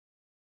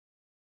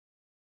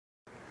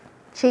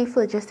Chief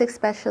Logistics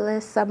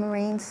Specialist,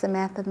 Submarine,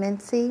 Samantha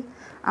Mincy.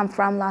 I'm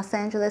from Los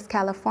Angeles,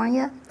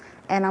 California,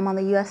 and I'm on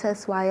the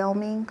USS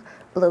Wyoming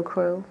Blue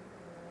Crew.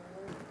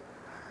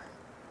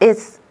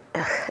 It's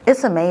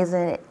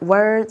amazing.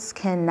 Words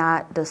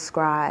cannot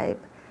describe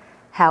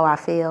how I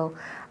feel.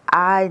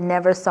 I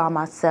never saw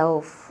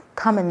myself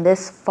coming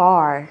this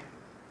far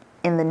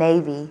in the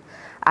Navy.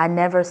 I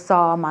never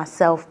saw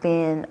myself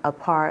being a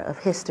part of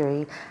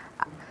history.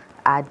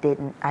 I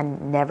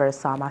never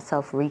saw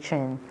myself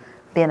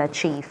being a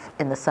chief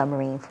in the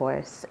submarine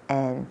force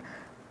and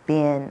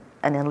being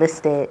an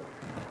enlisted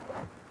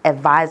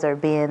advisor,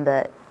 being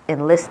the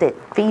enlisted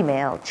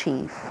female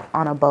chief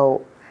on a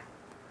boat.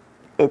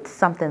 It's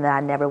something that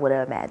I never would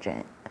have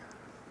imagined.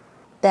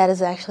 That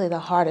is actually the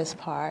hardest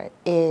part,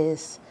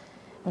 is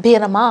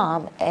being a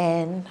mom,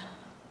 and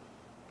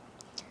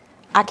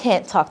I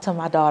can't talk to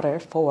my daughter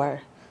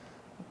for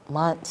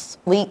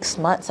weeks,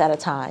 months at a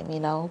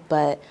time,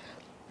 but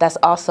that's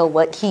also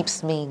what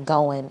keeps me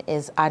going,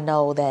 is I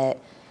know that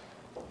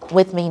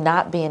with me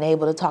not being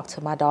able to talk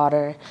to my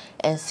daughter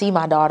and see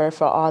my daughter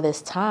for all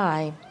this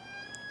time,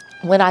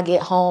 when I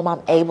get home,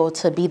 I'm able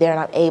to be there and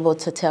I'm able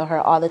to tell her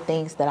all the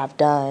things that I've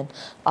done,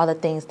 all the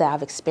things that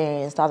I've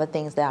experienced, all the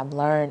things that I've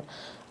learned.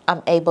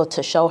 I'm able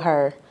to show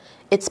her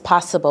it's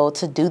possible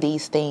to do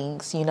these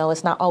things.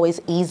 It's not always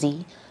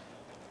easy,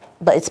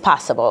 but it's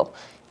possible.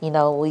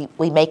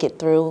 We make it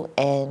through,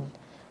 and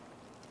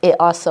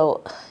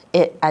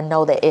I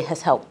know that it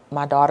has helped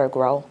my daughter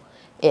grow.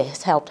 It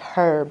has helped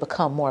her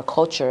become more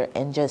cultured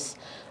and just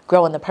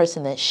grow in the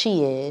person that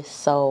she is.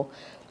 So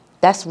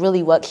that's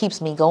really what keeps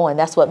me going.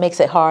 That's what makes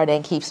it hard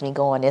and keeps me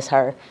going, is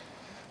her.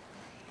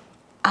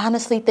 I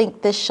honestly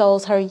think this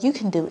shows her you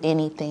can do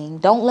anything.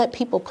 Don't let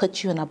people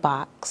put you in a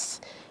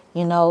box.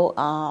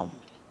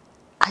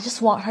 I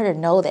just want her to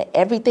know that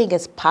everything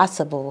is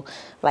possible.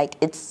 Like,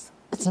 it's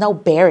no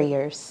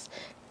barriers.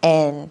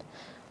 And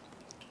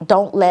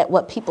don't let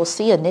what people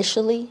see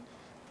initially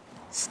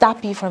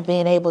stop you from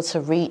being able to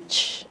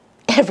reach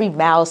every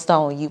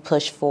milestone you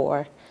push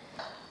for.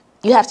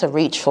 You have to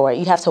reach for it.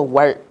 You have to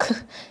work.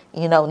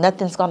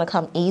 Nothing's going to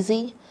come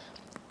easy.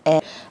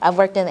 And I've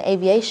worked in the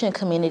aviation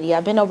community.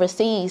 I've been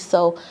overseas,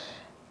 so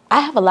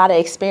I have a lot of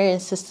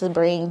experiences to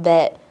bring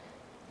that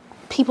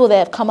people that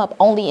have come up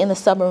only in the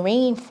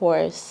submarine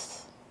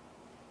force,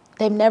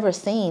 they've never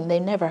seen,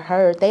 they've never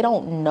heard, they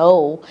don't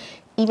know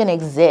even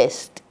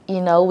exist.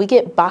 We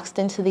get boxed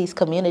into these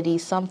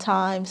communities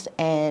sometimes,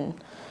 and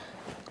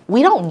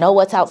we don't know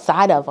what's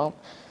outside of them.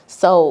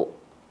 So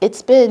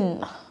it's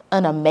been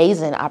an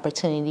amazing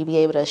opportunity to be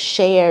able to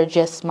share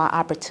just my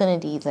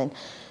opportunities and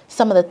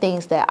some of the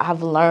things that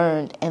I've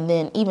learned, and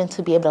then even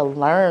to be able to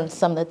learn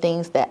some of the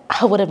things that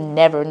I would have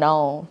never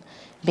known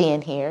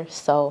being here.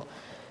 So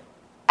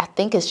I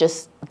think it's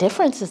just,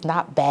 difference is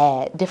not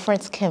bad.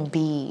 Difference can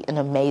be an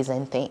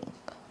amazing thing.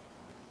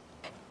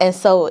 And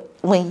so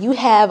when you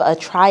have a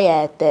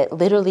triad that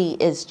literally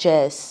is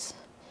just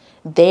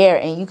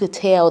there, and you could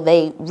tell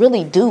they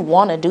really do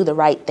want to do the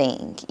right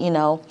thing,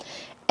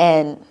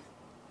 and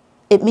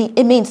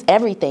it means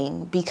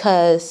everything,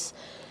 because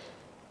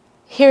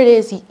here it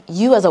is,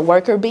 you as a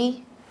worker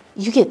bee,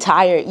 you get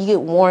tired, you get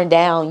worn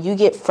down, you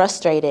get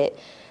frustrated,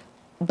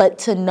 but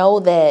to know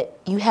that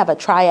you have a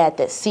triad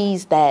that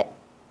sees that,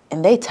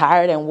 and they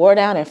tired and wore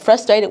down and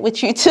frustrated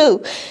with you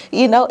too,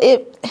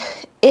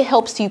 it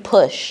helps you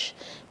push,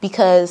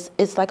 because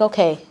it's like,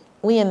 okay,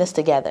 we in this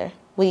together.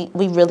 We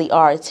really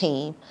are a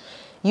team.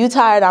 You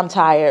tired, I'm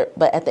tired,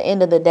 but at the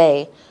end of the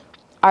day,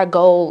 our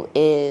goal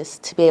is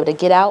to be able to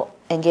get out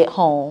and get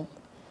home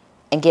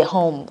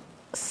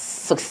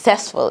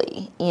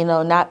successfully,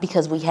 not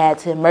because we had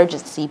to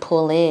emergency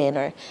pull in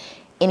or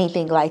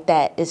anything like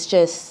that. It's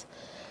just,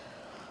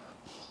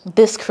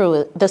 this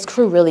crew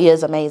really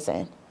is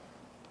amazing.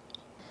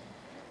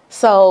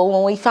 So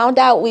when we found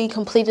out we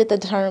completed the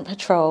deterrent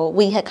patrol,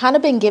 we had kind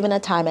of been given a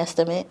time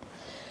estimate,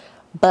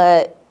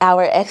 but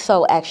our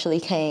XO actually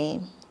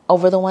came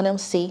over the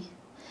 1MC,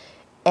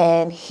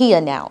 and he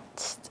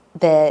announced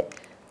that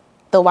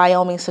the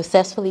Wyoming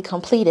successfully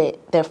completed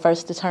their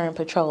first deterrent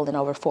patrol in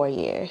over 4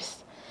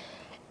 years.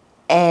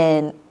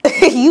 And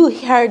you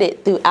heard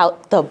it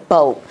throughout the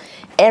boat.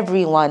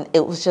 Everyone,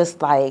 it was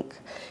just like,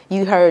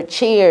 you heard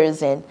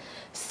cheers and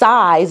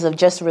sighs of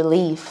just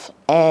relief.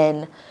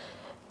 And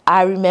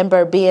I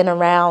remember being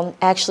around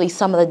actually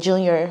some of the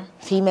junior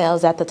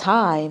females at the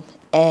time,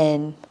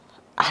 and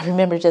I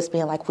remember just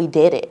being like, we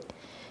did it,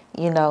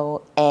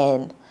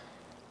 and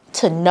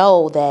to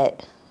know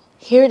that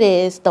here it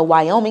is, the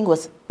Wyoming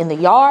was in the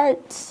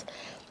yards.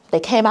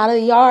 They came out of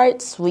the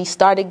yards. We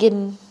started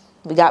getting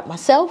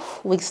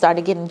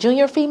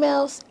junior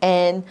females,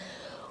 and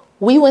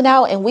we went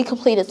out and we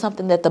completed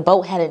something that the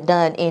boat hadn't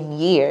done in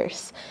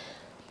years.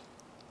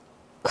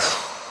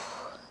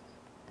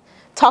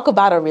 Talk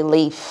about a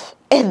relief.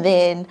 And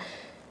then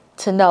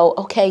to know,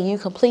 okay, you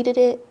completed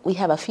it. We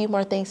have a few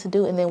more things to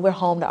do, and then we're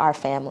home to our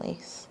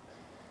families.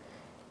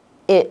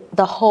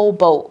 The whole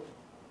boat,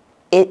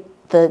 it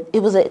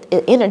was an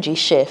energy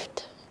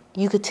shift.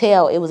 You could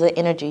tell it was an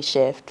energy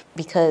shift,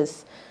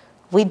 because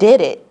we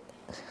did it.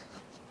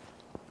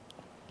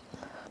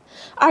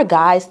 Our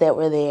guys that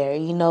were there,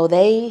 you know,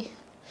 they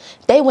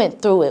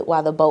went through it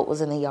while the boat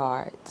was in the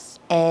yards.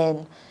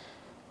 And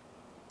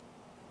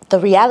the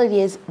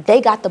reality is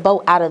they got the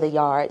boat out of the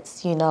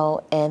yards, you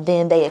know, and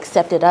then they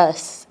accepted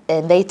us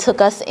and they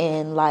took us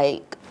in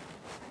like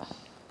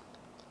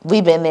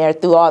we've been there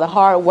through all the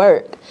hard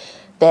work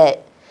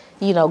that,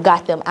 you know,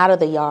 got them out of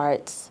the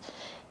yards.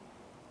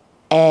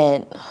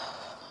 And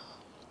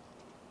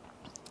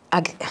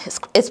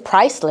it's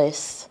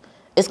priceless.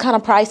 It's kind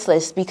of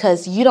priceless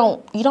because you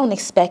don't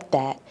expect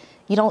that.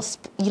 You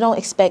don't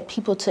expect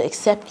people to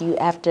accept you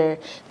after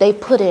they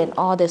put in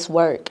all this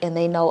work and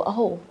they know,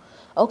 oh,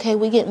 okay,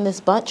 we're getting this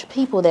bunch of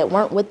people that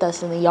weren't with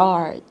us in the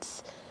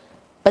yards.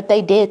 But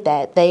they did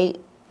that. They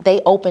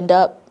opened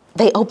up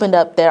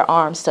their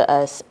arms to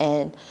us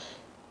and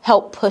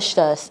helped push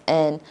us.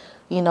 And,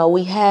 you know,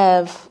 we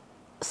have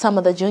some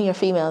of the junior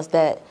females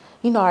that,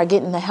 you know, are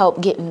getting the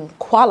help, getting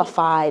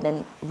qualified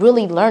and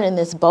really learning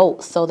this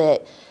boat so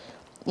that,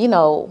 you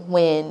know,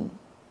 when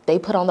they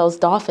put on those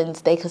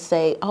dolphins, they could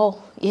say,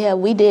 oh, yeah,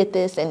 we did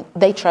this, and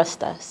they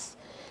trust us,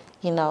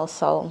 you know,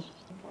 so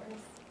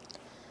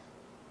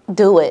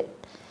do it.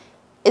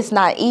 It's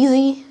not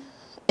easy.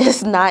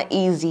 It's not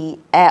easy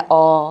at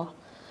all,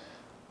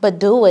 but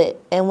do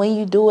it. And when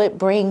you do it,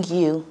 bring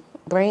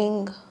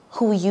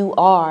who you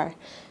are.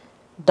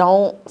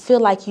 Don't feel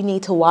like you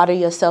need to water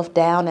yourself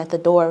down at the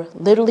door.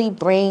 Literally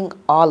bring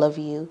all of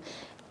you,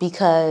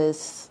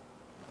 because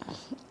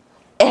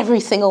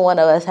every single one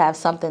of us have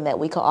something that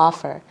we could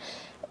offer.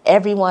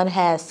 Everyone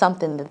has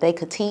something that they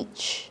could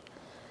teach,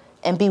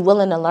 and be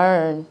willing to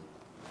learn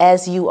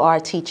as you are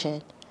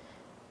teaching,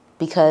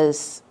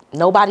 because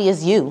nobody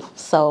is you.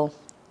 So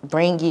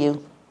bring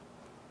you.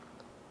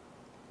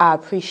 I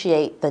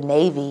appreciate the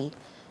Navy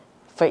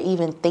for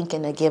even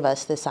thinking to give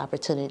us this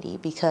opportunity,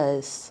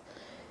 because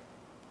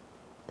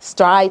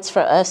strides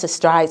for us is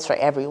strides for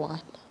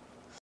everyone.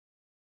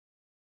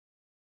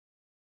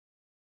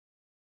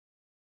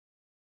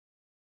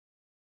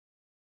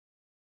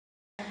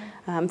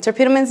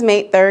 Torpedoman's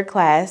Mate 3rd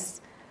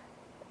Class,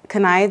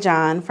 Kanaya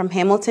John from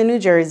Hamilton, New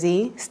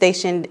Jersey,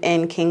 stationed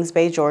in Kings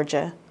Bay,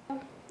 Georgia.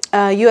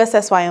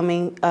 USS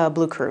Wyoming,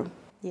 Blue Crew.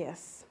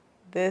 Yes,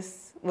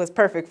 this was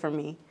perfect for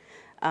me.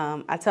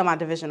 I tell my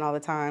division all the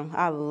time,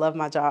 I love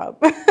my job.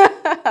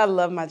 I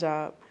love my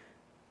job.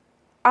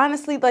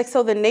 Honestly, like,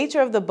 so the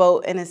nature of the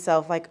boat in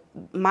itself, like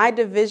my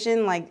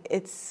division, like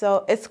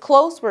it's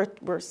close,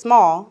 we're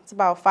small. It's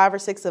about 5 or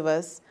 6 of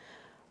us.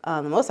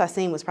 The most I've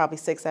seen was probably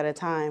 6 at a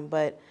time,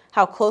 but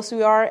how close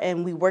we are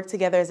and we work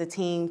together as a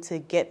team to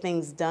get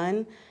things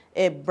done,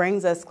 it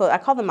brings us close. I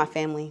call them my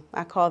family.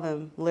 I call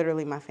them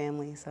literally my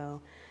family. So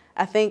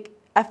I think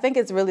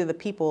it's really the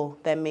people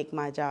that make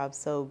my job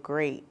so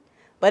great.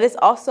 But it's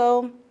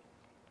also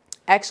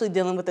actually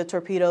dealing with the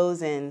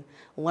torpedoes and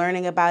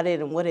learning about it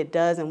and what it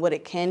does and what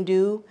it can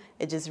do.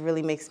 It just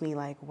really makes me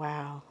like,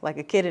 wow, like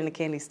a kid in a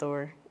candy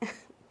store.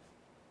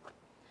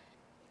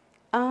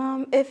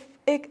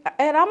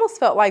 It almost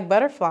felt like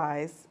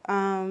butterflies.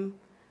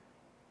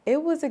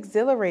 It was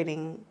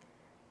exhilarating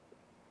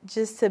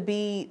just to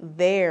be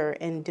there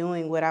and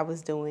doing what I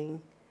was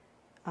doing.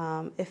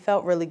 It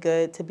felt really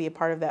good to be a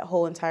part of that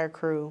whole entire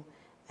crew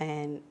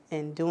and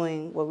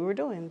doing what we were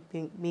doing,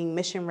 being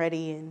mission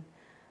ready and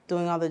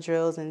doing all the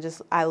drills, and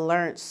just I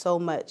learned so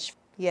much.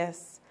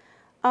 Yes.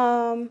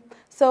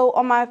 So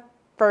on my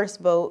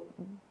first boat,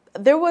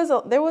 there was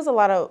a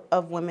lot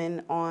of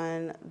women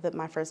on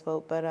my first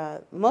boat,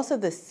 but most of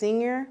the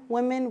senior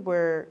women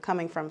were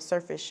coming from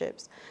surface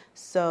ships.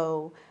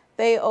 So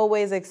they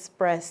always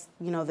expressed,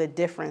 you know, the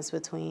difference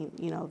between,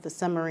 you know, the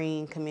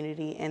submarine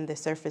community and the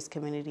surface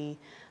community,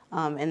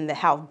 and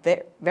how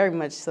very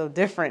much so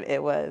different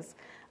it was.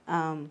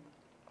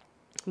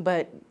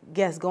 But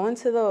yes, going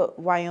to the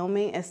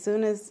Wyoming,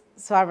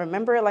 so I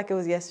remember it like it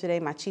was yesterday.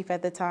 My chief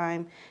at the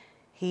time,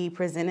 he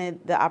presented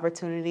the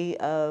opportunity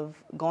of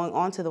going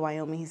on to the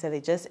Wyoming. He said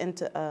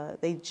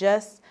they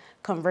just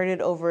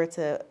converted over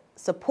to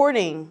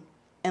supporting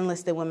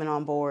enlisted women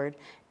on board.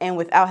 And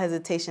without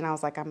hesitation, I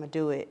was like, I'm going to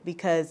do it.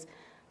 Because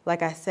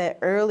like I said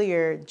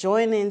earlier,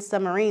 joining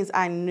submarines,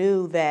 I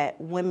knew that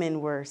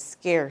women were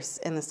scarce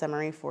in the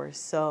submarine force.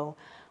 So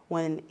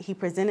when he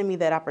presented me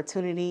that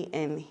opportunity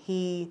and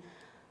he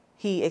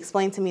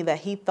explained to me that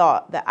he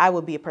thought that I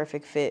would be a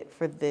perfect fit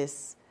for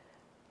this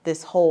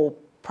whole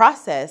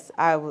process,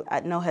 I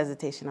had no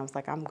hesitation. I was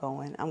like, I'm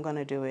going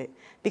to do it,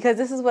 because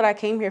this is what I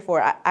came here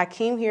for. I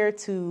came here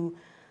to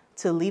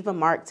leave a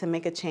mark, to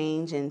make a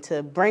change, and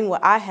to bring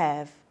what I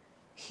have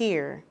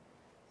here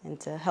and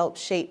to help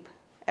shape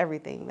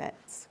everything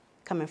that's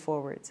coming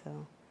forward.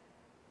 So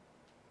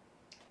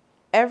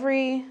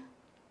every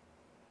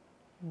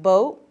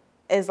boat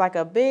is like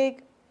a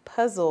big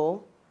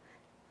puzzle,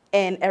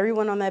 and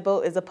everyone on that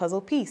boat is a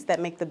puzzle piece that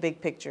make the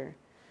big picture.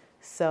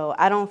 So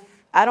I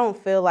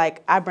don't feel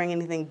like I bring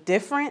anything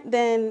different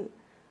than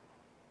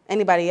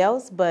anybody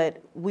else,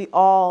 but we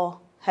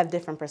all have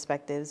different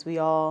perspectives. We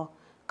all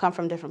come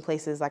from different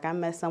places. Like I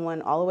met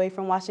someone all the way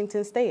from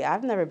Washington State.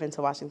 I've never been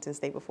to Washington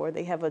State before.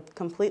 They have a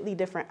completely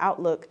different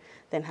outlook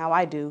than how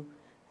I do,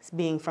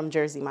 being from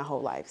Jersey my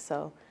whole life.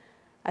 So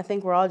I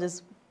think we're all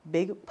just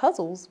big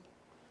puzzles.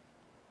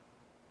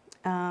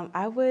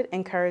 I would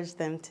encourage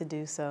them to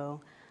do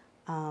so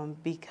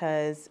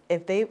because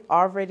if they've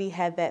already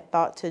had that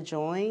thought to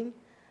join,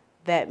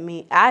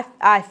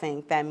 I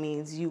think that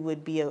means you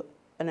would be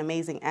an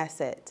amazing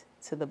asset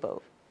to the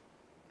boat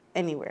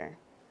anywhere.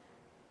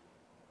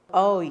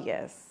 Oh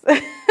yes.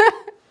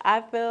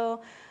 I feel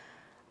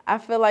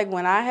like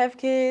when I have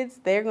kids,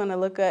 they're gonna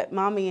look at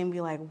mommy and be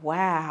like,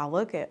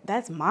 "Wow,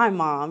 that's my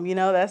mom." You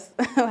know, that's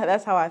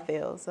that's how I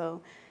feel.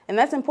 So, and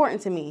that's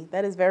important to me.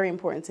 That is very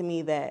important to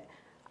me that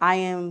I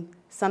am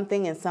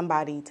something and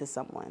somebody to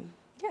someone.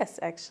 Yes,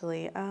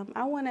 actually,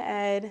 I want to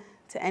add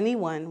to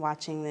anyone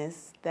watching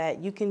this that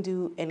you can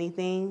do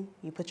anything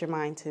you put your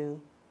mind to.